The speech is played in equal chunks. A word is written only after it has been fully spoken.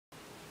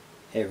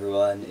Hey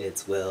everyone,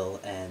 it's Will,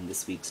 and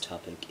this week's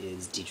topic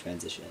is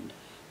detransition.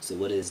 So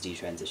what is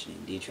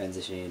detransitioning?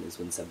 Detransitioning is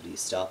when somebody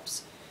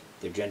stops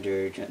their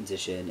gender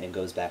transition and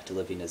goes back to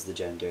living as the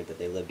gender that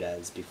they lived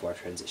as before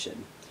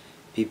transition.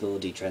 People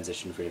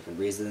detransition for different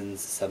reasons.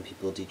 Some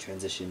people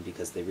detransition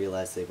because they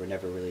realize they were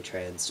never really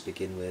trans to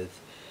begin with,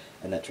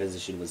 and that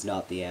transition was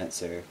not the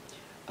answer.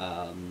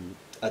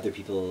 Other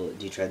people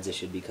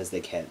detransition because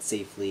they can't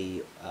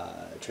safely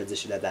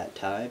transition at that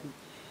time,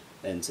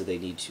 and so they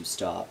need to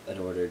stop in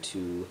order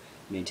to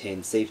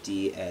maintain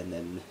safety and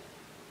then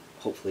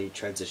hopefully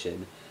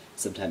transition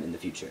sometime in the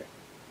future.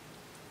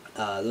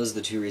 Those are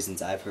the two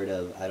reasons I've heard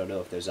of. I don't know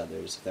if there's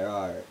others. If there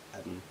are, I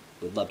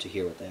would love to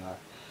hear what they are.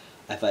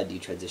 I find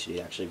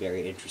detransitioning actually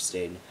very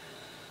interesting.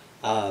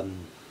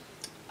 Um,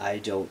 I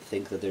don't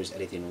think that there's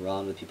anything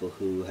wrong with people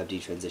who have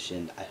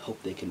detransitioned. I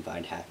hope they can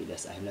find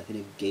happiness. I have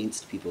nothing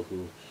against people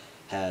who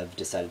have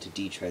decided to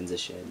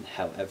detransition.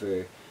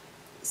 However,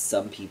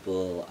 some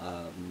people,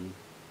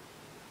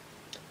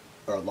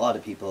 or a lot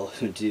of people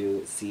who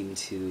do, seem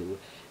to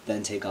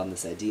then take on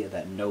this idea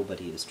that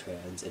nobody is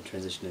trans and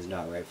transition is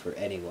not right for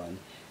anyone.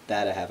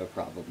 That I have a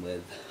problem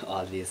with,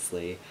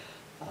 obviously.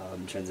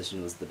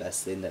 Transition was the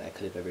best thing that I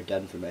could have ever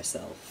done for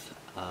myself.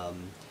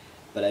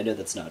 But I know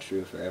that's not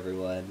true for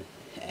everyone,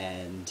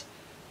 and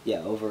yeah,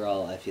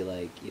 overall I feel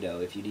like,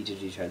 if you need to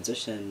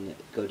detransition,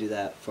 go do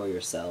that for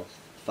yourself,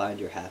 find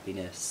your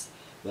happiness,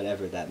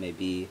 whatever that may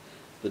be,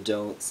 but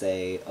don't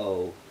say,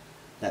 oh,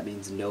 that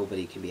means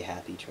nobody can be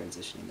happy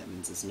transitioning, that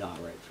means it's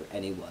not right for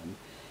anyone,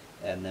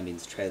 and that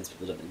means trans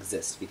people don't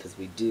exist, because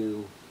we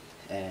do,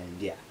 and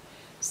yeah.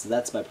 So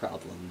that's my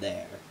problem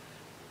there.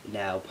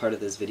 Now, part of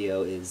this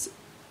video is,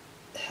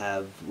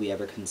 have we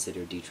ever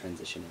considered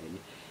detransitioning?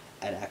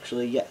 And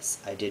actually, yes,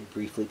 I did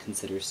briefly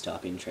consider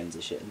stopping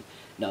transition.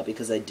 Not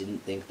because I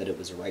didn't think that it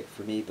was right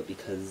for me, but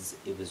because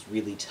it was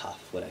really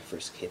tough when I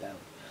first came out.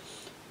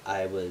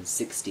 I was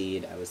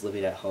 16, I was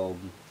living at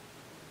home,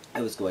 I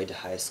was going to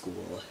high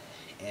school,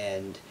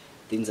 and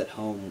things at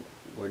home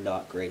were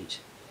not great,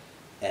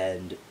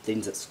 and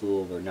things at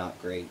school were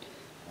not great,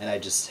 and I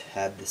just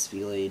had this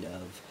feeling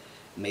of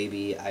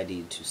maybe I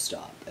need to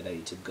stop, and I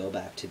need to go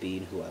back to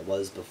being who I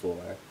was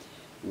before,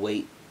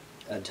 wait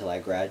until I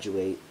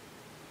graduate,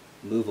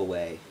 move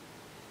away,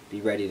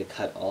 be ready to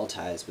cut all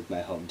ties with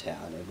my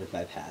hometown and with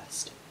my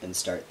past, and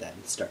start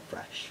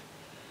fresh.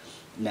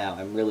 Now,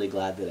 I'm really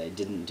glad that I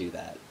didn't do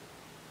that,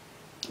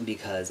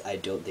 because I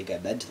don't think I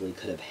mentally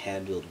could have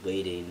handled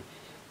waiting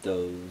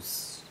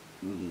those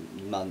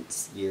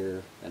months,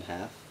 year and a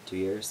half, 2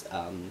 years,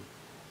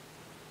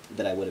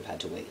 that I would have had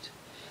to wait.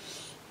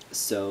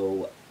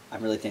 So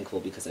I'm really thankful,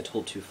 because I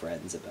told two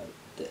friends about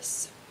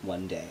this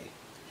one day,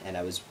 and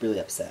I was really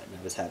upset, and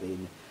I was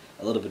having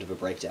a little bit of a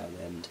breakdown,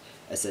 and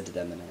I said to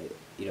them, and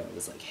I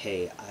was like,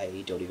 hey,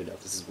 I don't even know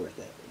if this is worth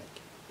it.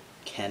 Like,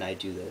 can I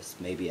do this?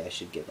 Maybe I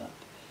should give up.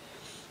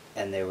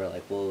 And they were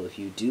like, well, if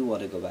you do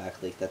want to go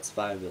back, like, that's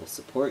fine, we'll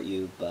support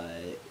you,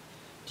 but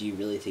do you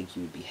really think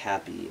you would be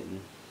happy?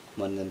 And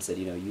one of them said,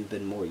 you've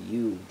been more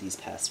you these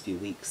past few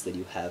weeks than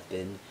you have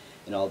been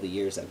in all the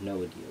years I've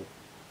known you.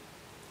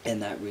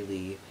 And that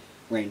really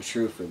rang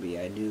true for me.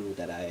 I knew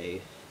that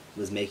I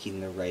was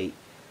making the right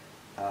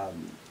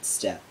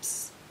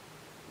steps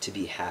to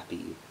be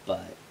happy,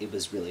 but it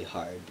was really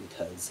hard,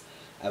 because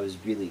I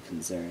was really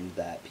concerned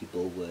that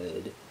people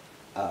would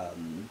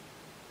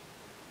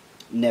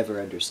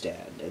never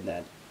understand, and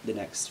that the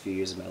next few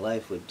years of my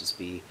life would just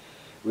be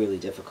really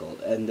difficult.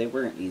 And they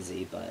weren't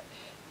easy, but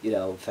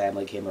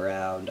family came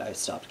around, I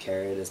stopped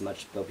caring as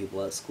much about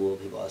people at school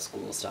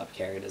stopped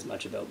caring as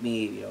much about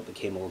me, it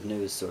became old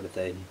news sort of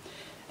thing.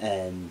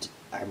 And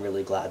I'm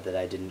really glad that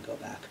I didn't go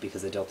back,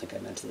 because I don't think I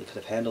mentally could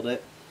have handled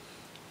it.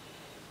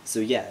 So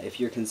yeah, if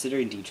you're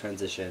considering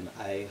detransition,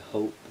 I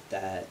hope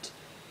that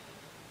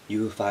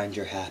you find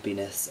your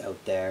happiness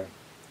out there.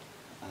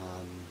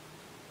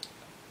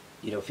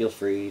 Feel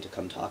free to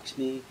come talk to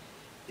me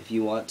if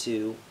you want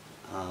to.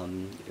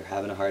 If you're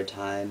having a hard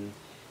time,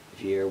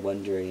 if you're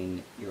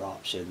wondering your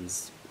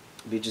options,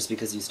 just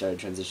because you started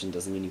transition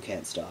doesn't mean you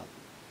can't stop.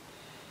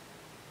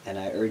 And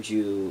I urge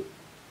you,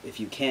 if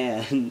you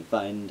can,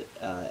 find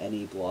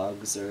any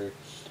blogs or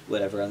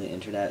whatever on the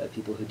internet of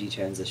people who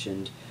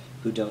detransitioned,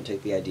 who don't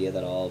take the idea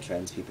that all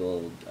trans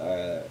people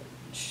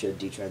should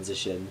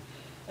detransition,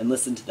 and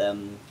listen to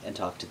them and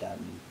talk to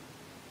them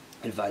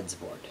and find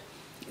support.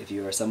 If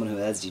you are someone who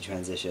has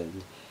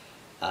detransitioned,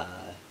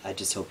 I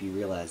just hope you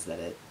realize that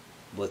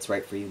what's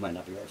right for you might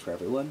not be right for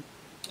everyone.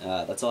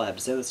 That's all I have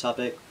to say on this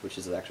topic, which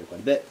is actually quite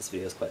a bit. This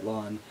video is quite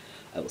long.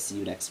 I will see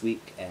you next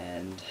week,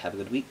 and have a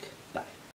good week.